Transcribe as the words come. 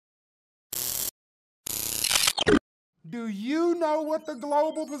Do you know what the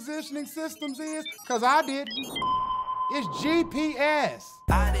global positioning systems is? Cause I didn't. It's GPS.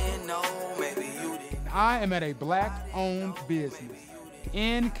 I didn't know, maybe you didn't. I am at a black-owned business,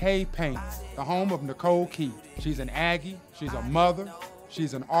 NK Paints, the home of Nicole Keith. She's an Aggie, she's a mother,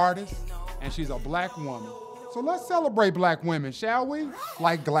 she's an artist, and she's a black woman. So let's celebrate black women, shall we?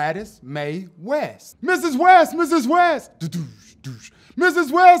 Like Gladys Mae West. Mrs. West, Mrs. West.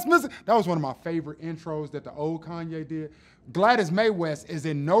 Mrs. West, Mrs. That was one of my favorite intros that the old Kanye did. Gladys Mae West is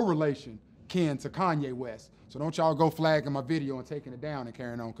in no relation kin to Kanye West. So don't y'all go flagging my video and taking it down and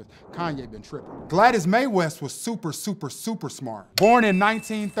carrying on, because Kanye been tripping. Gladys Mae West was super smart. Born in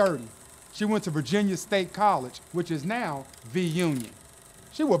 1930, she went to Virginia State College, which is now V Union.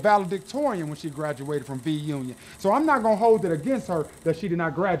 She was valedictorian when she graduated from V Union. So I'm not gonna hold it against her that she did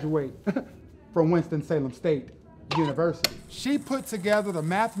not graduate from Winston-Salem State University. She put together the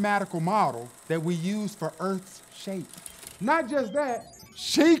mathematical model that we use for Earth's shape. Not just that,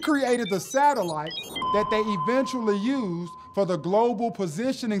 she created the satellites that they eventually used for the global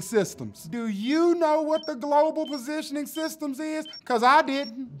positioning systems. Do you know what the global positioning systems is? Cause I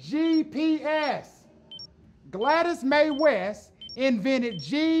didn't. GPS. Gladys Mae West invented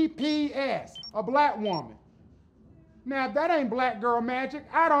GPS, a black woman. Now if that ain't black girl magic,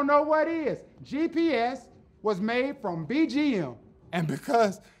 I don't know what is. GPS was made from BGM. And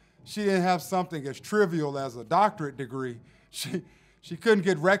because she didn't have something as trivial as a doctorate degree, she couldn't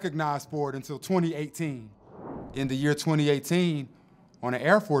get recognized for it until 2018. In the year 2018, on an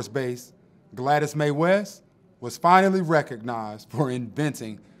Air Force base, Gladys Mae West was finally recognized for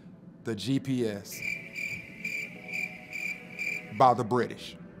inventing the GPS by the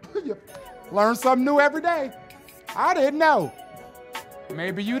British. Learn something new every day. I didn't know.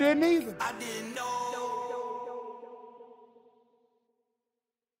 Maybe you didn't either. I didn't know.